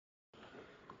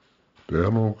The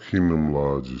Animal Kingdom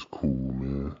Lodge is cool,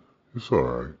 man. It's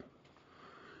alright.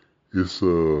 It's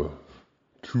too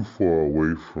far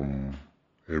away from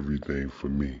everything for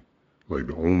me. Like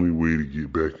the only way to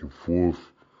get back and forth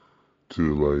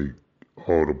to like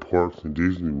all the parks in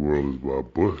Disney World is by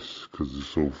bus because it's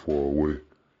so far away.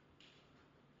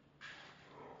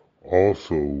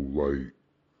 Also, like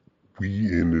we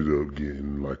ended up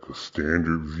getting like a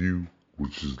standard view,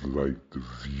 which is like the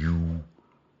view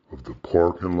of the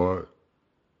parking lot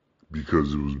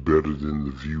because it was better than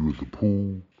the view of the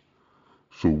pool.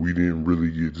 So we didn't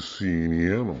really get to see any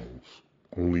animals.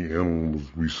 Only animals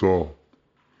we saw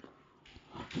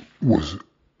was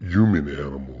human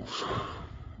animals.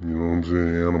 You know what I'm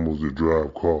saying? Animals that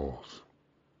drive cars.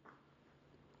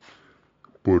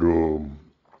 But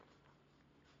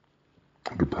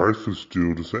the price is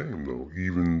still the same though.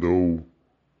 Even though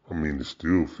I mean it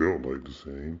still felt like the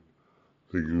same.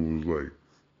 I think it was like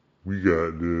we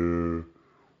got there,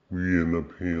 we ended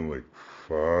up paying like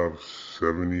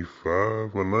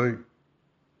 $575 a night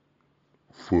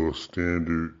for a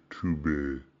standard 2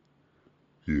 bed.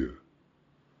 Yeah.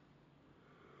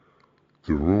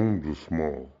 The rooms were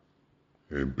small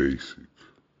and basic,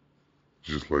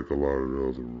 just like a lot of the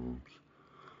other rooms.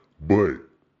 But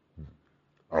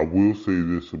I will say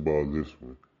this about this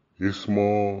one. It's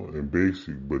small and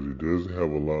basic, but it does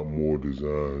have a lot more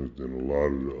designs than a lot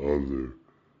of the other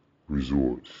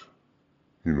resorts.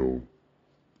 You know,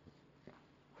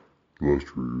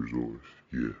 luxury resorts.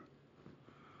 Yeah.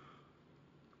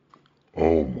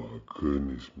 Oh my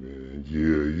goodness, man.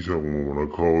 Yeah, you talking about when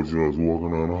I called you, I was walking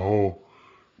down the hall.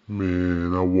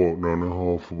 Man, I walked down the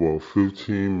hall for about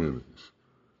 15 minutes.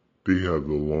 They have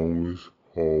the longest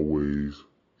hallways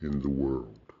in the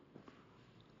world.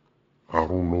 I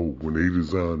don't know, when they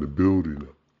designed the building,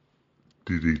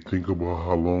 did they think about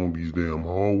how long these damn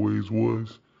hallways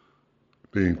was?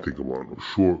 They ain't think about no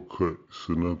shortcuts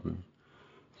or nothing.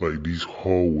 Like, these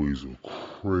hallways are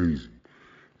crazy.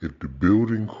 If the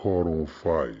building caught on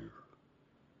fire,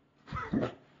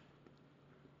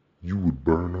 you would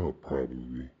burn up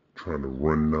probably, trying to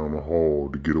run down the hall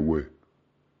to get away.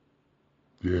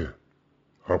 Yeah,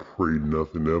 I pray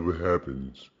nothing ever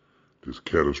happens that's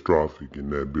catastrophic in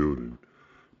that building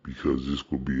because this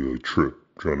could be a trip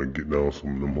trying to get down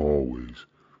some of them hallways.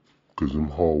 Because them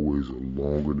hallways are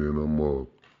longer than a mug.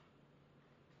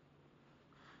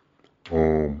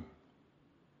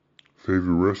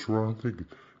 Favorite restaurant? I think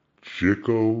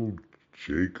Jiko.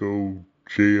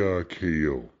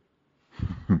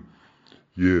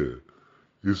 Yeah,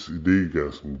 they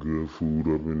got some good food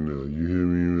up in there. You hear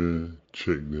me, man?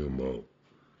 Check them out.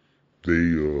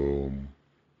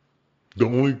 The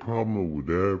only problem with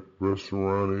that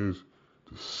restaurant is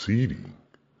the seating.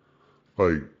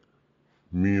 Like,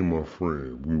 me and my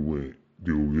friend, we went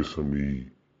to go get something to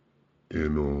eat.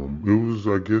 And it was,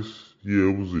 I guess, yeah,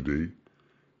 it was a date.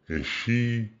 And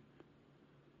she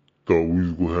thought we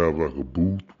was gonna have like a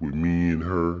booth with me and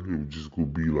her. It was just gonna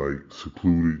be like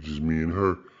secluded, just me and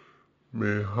her.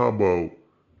 Man, how about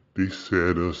they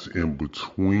sat us in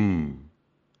between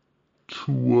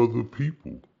two other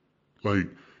people? Like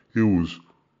it was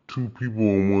two people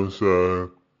on one side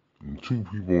and two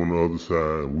people on the other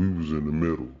side, and we was in the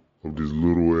middle of this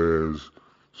little ass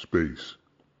space.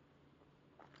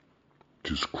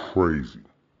 Just crazy.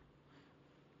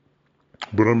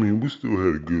 But I mean, we still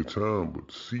had a good time, but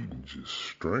the seating just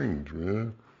strange,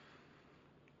 man.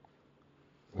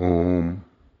 Um,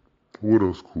 what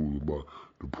else cool about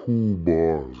the pool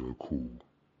bars are cool.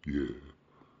 Yeah.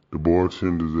 The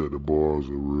bartenders at the bars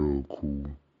are real cool.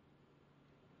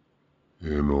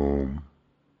 And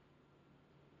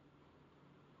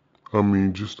I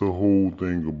mean just the whole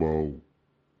thing about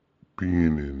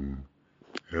being in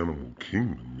Animal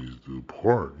Kingdom is the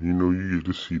part. You know, you get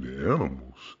to see the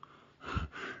animals.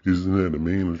 Isn't that the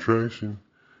main attraction?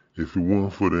 If it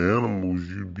weren't for the animals,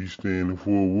 you'd be staying in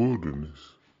Fort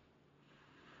Wilderness.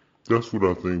 That's what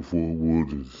I think Fort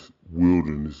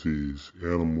Wilderness is.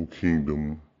 Animal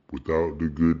Kingdom without the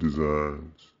good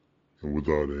designs and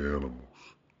without the animals.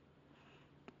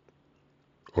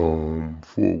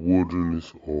 Fort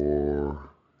Wilderness or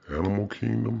Animal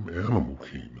Kingdom? Animal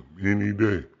Kingdom, any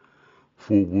day.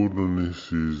 Fort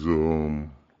Wilderness is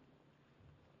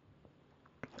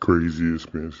crazy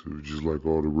expensive, just like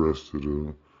all the rest of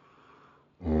the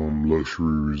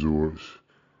luxury resorts.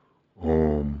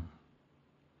 Um,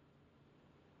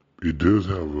 it does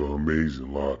have an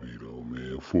amazing lobby though,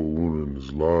 man. Fort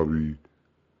Wilderness lobby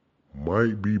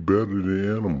might be better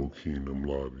than Animal Kingdom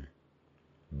lobby,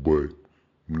 but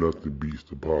nothing beats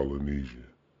the Polynesian,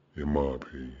 in my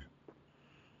opinion.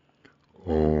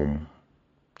 Um,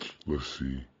 let's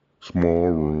see. small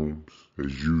rooms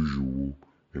as usual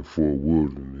in Fort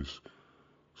Wilderness,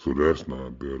 so that's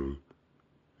not better.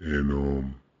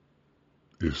 And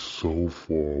it's so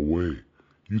far away.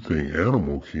 You think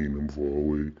Animal Kingdom far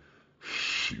away?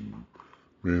 Shoot,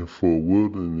 man, Fort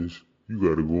Wilderness, you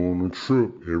gotta go on a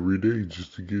trip every day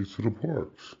just to get to the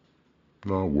parks.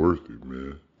 Not worth it,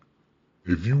 man.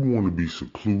 If you want to be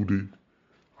secluded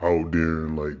out there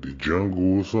in like the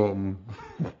jungle or something,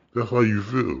 that's how you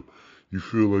feel. You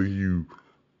feel like you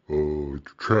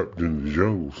trapped in the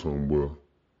jungle somewhere.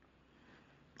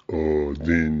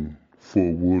 Then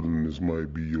Fort Wilderness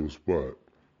might be your spot.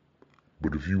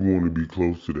 But if you want to be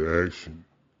close to the action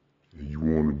and you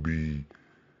want to be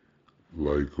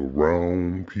like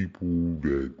around people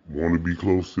that want to be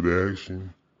close to the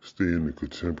action, stay in the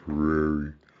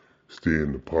Contemporary, stay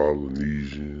in the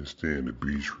Polynesian, stay in the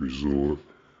beach resort,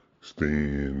 stay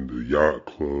in the yacht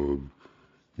club,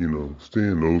 stay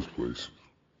in those places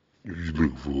if you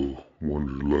look for one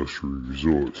of the luxury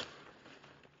resorts.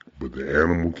 But the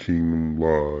Animal Kingdom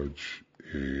Lodge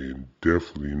and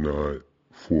definitely not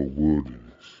Fort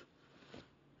Wilderness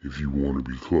if you want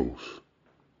to be close.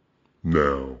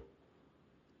 Now,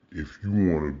 if you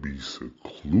want to be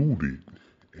secluded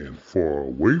and far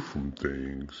away from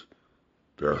things,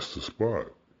 that's the spot.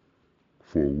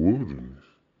 Fort Wilderness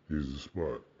is the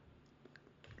spot.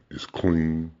 It's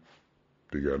clean.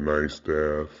 They got nice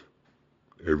staff.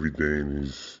 Everything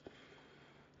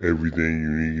you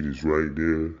need is right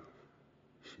there.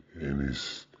 And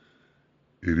it's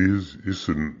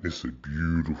a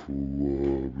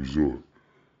beautiful resort.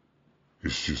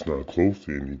 It's just not close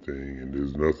to anything and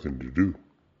there's nothing to do.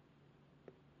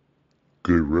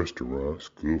 Good restaurants,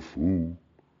 good food.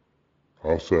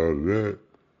 Outside of that,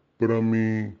 but I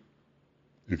mean,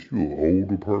 if you're an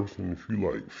older person, if you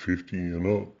like 50 and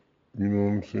up, you know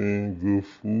what I'm saying?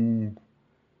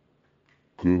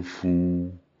 Good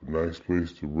food, nice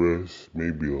place to rest,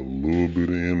 maybe a little bit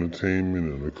of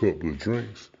entertainment and a couple of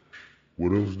drinks.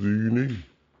 What else do you need?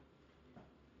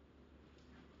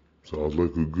 Sounds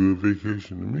like a good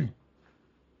vacation to me.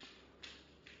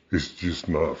 It's just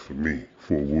not for me.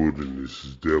 Fort Wilderness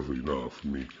is definitely not for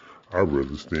me. I'd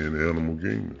rather stay in Animal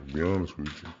Kingdom, to be honest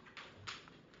with you.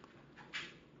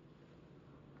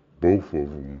 Both of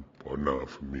them are not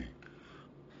for me.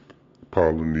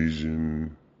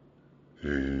 Polynesian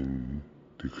and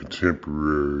the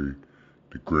Contemporary,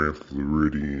 the Grand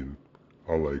Floridian,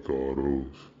 I like all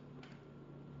those.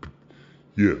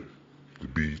 Yeah, the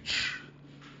beach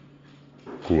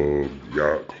club,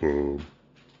 yacht club.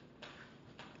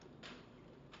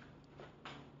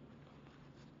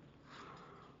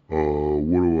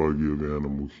 What do I give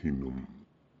Animal Kingdom?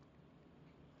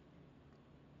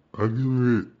 I give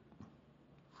it,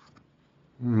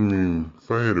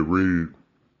 if I had to rate it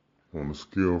on a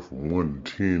scale from 1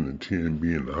 to 10 and 10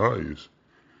 being the highest,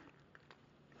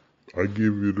 I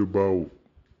give it about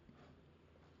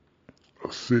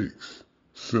a 6,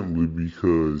 simply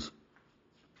because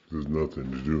there's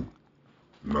nothing to do.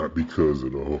 Not because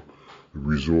of the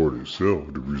resort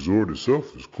itself. The resort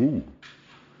itself is cool.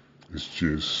 It's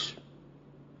just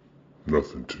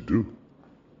nothing to do.